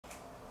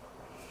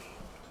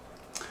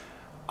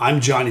I'm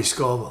Johnny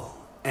Scoville,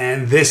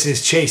 and this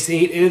is Chase to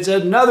Eat, and it's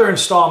another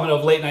installment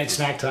of Late Night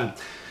Snack Time.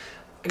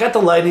 I got the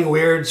lighting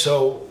weird,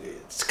 so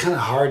it's kind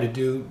of hard to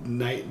do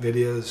night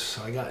videos.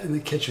 So I got in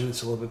the kitchen,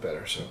 it's a little bit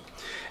better. So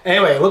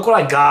anyway, look what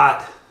I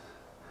got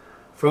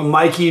from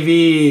Mikey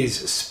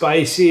V's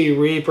Spicy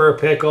Reaper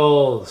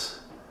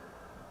Pickles.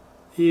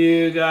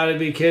 You gotta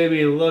be kidding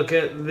me. Look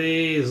at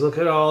these. Look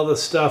at all the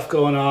stuff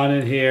going on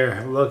in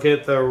here. Look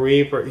at the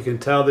Reaper. You can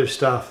tell there's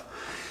stuff.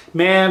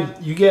 Man,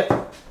 you get...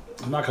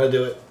 I'm not gonna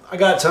do it. I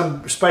got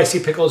some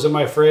spicy pickles in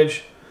my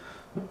fridge.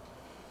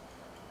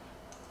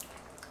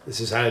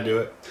 This is how to do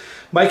it.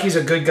 Mikey's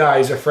a good guy.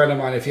 He's a friend of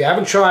mine. If you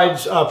haven't tried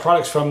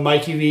products from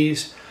Mikey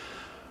V's,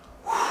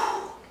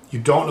 you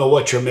don't know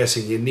what you're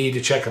missing. You need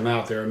to check them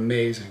out. They're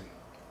amazing.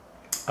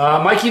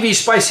 Mikey V's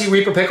Spicy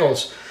Reaper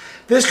Pickles.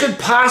 This could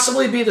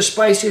possibly be the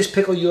spiciest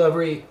pickle you'll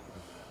ever eat.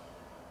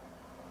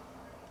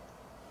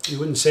 You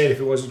wouldn't say it if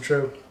it wasn't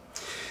true.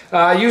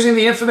 Using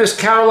the infamous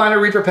Carolina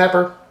Reaper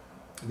pepper,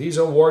 these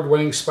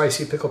award-winning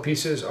spicy pickle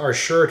pieces are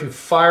sure to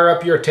fire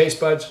up your taste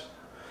buds.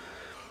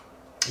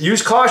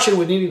 Use caution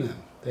when eating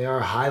them. They are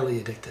highly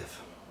addictive.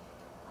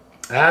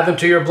 Add them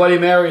to your Bloody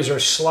Marys or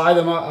slice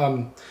them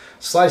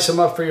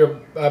up for your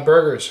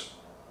burgers.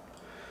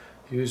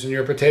 Use in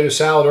your potato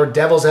salad or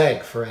devil's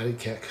egg for added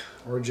kick.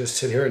 Or just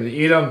sit here and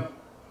eat them.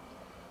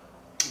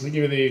 Let me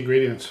give you the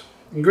ingredients.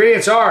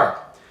 Ingredients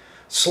are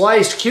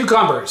sliced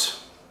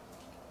cucumbers.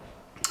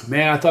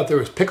 Man, I thought there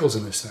was pickles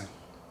in this thing.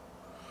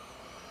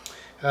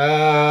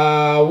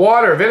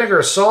 Water,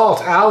 vinegar,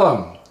 salt,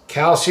 alum,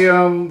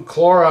 calcium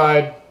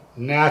chloride,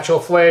 natural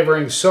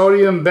flavoring,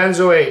 sodium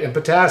benzoate, and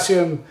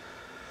potassium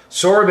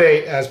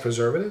sorbate as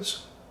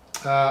preservatives.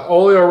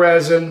 Oleo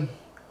resin,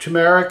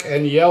 turmeric,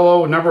 and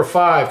yellow number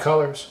 5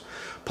 colors.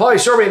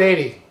 Polysorbate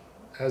 80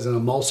 as an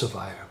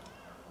emulsifier.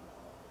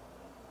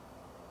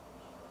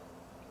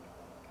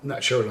 I'm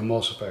not sure what an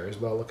emulsifier is,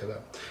 but I'll look it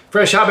up.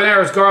 Fresh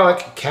habaneros,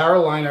 garlic,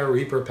 Carolina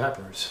Reaper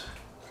peppers.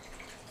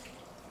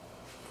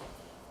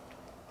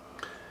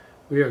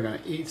 We are going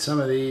to eat some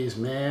of these,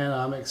 man.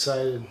 I'm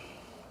excited.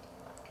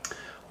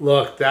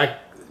 Look,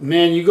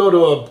 man, you go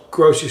to a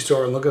grocery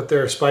store and look at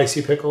their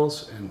spicy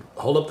pickles and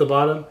hold up the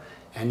bottom,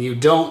 and you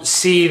don't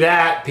see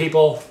that,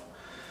 people.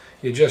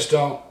 You just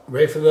don't.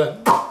 Ready for the...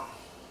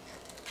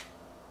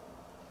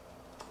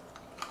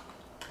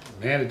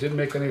 Man, it didn't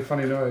make any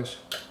funny noise.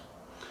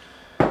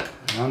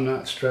 I'm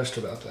not stressed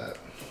about that.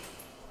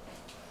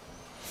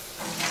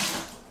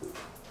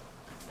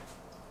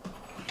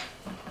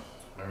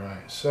 All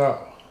right,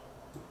 so...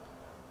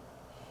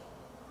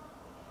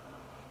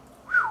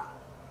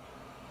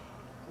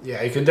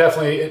 Yeah, you can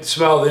definitely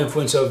smell the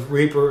influence of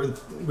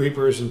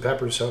Reapers and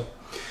peppers. So,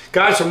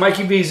 guys, from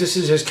Mikey V's, this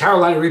is his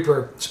Carolina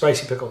Reaper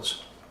Spicy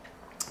Pickles.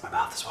 My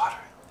mouth is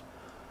watering.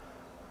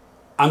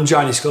 I'm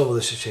Johnny Scoville.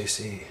 This is Chase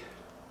to Eat.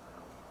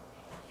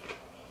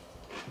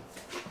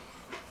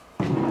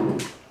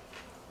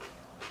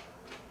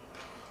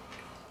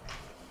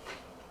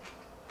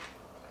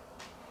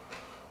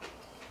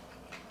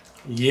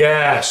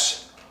 Yes.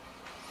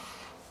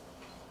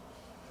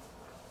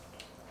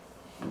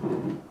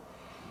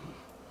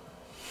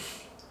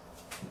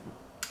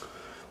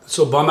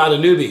 So bum out a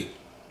newbie.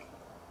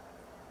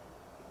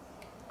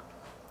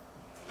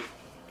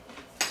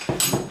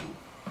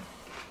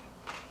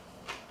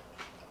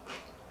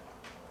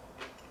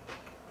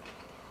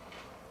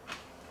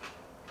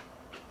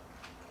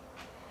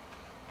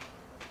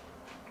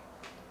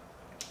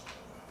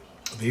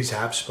 These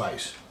have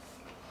spice.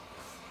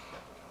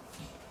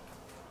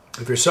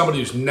 If you're somebody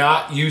who's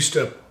not used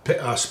to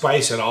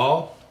spice at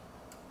all,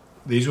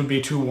 these would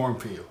be too warm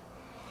for you.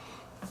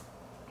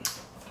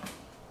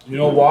 You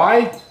know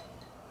why?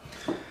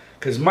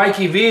 Because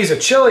Mikey V is a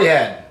chili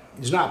head.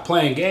 He's not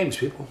playing games,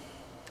 people.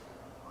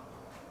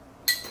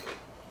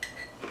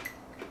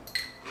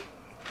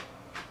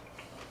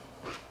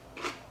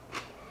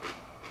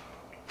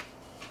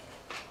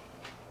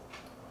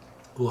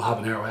 A little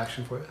habanero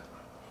action for you.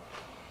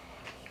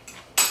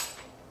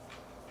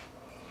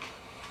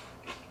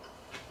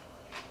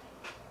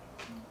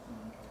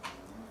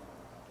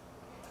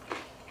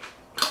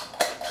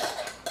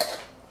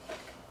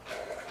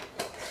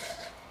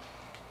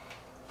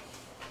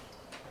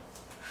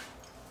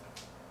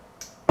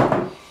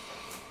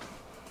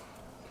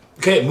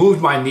 Okay, it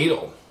moved my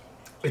needle.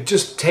 It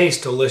just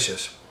tastes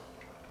delicious.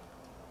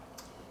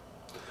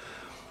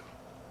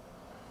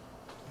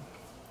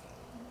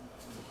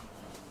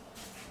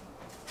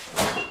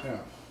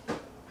 Yeah.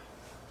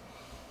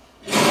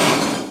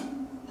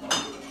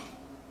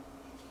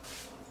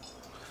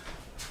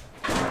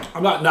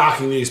 I'm not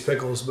knocking these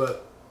pickles,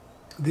 but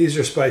these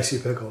are spicy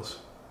pickles.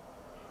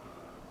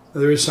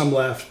 There is some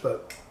left,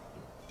 but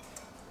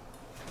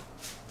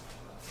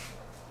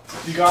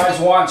if you guys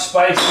want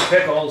spicy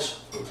pickles,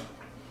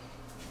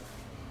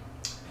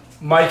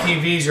 Mikey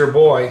V's your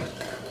boy.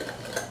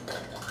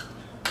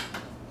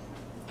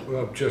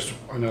 Well, just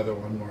another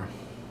one more.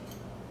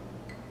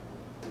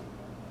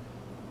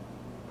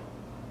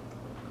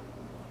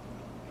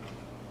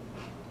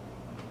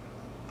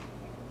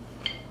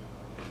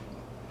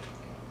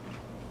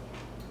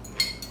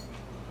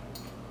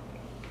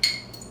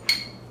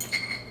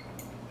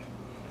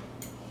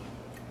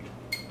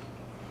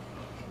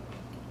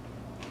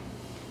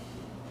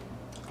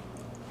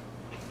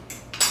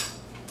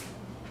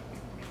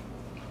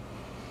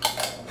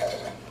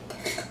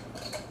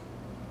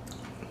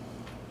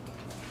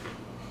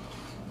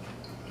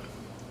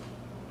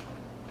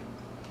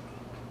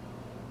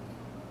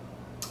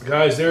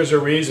 Guys, there's a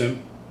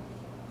reason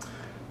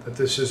that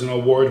this is an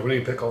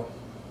award-winning pickle.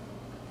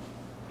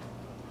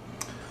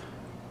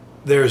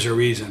 There's a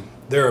reason.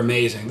 They're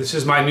amazing. This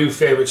is my new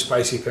favorite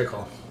spicy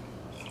pickle.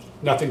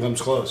 Nothing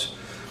comes close.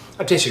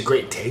 I've tasted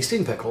great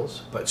tasting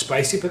pickles, but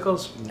spicy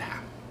pickles, nah.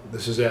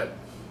 This is it.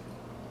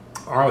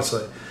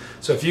 Honestly.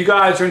 So if you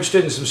guys are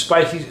interested in some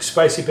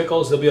spicy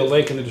pickles, there'll be a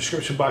link in the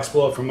description box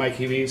below from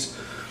Mikey V's.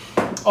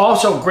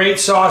 Also, great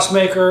sauce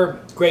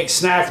maker, great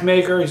snack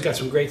maker. He's got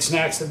some great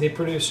snacks that they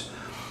produce.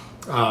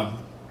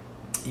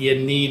 You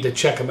need to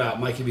check him out,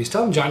 Mikey V's.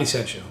 Tell him Johnny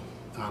sent you.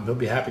 He'll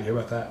be happy to hear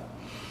about that.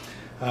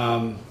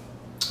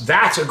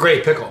 That's a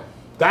great pickle.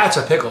 That's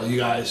a pickle, you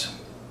guys.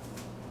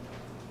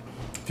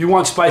 If you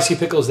want spicy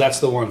pickles, that's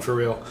the one for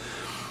real.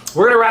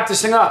 We're going to wrap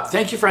this thing up.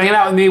 Thank you for hanging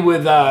out with me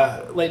with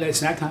Late Night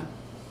Snack Time.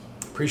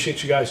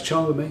 Appreciate you guys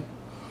chilling with me.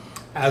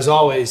 As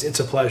always, it's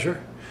a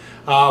pleasure.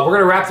 We're going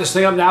to wrap this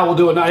thing up now. We'll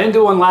do it. I didn't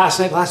do one last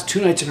night. Last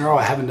 2 nights in a row,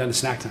 I haven't done a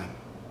snack time.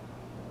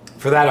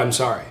 For that, I'm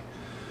sorry.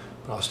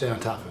 But I'll stay on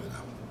top of it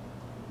now.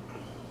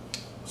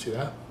 See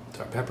that? It's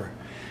our pepper.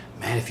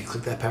 Man, if you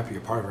click that pepper,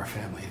 you're part of our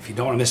family. If you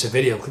don't want to miss a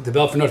video, click the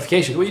bell for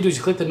notifications. What you do is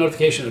you click the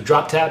notification, a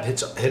drop tab,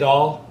 hit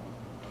all,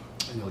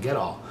 and you'll get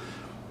all.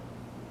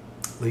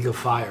 League of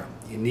Fire.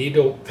 You need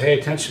to pay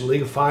attention to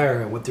League of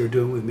Fire and what they're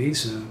doing with me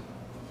soon.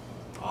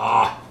 2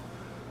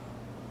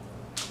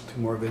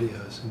 more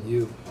videos and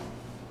you.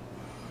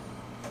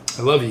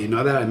 I love you. You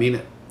know that? I mean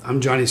it.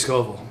 I'm Johnny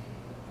Scoville.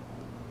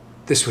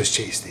 This was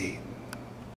Chase D.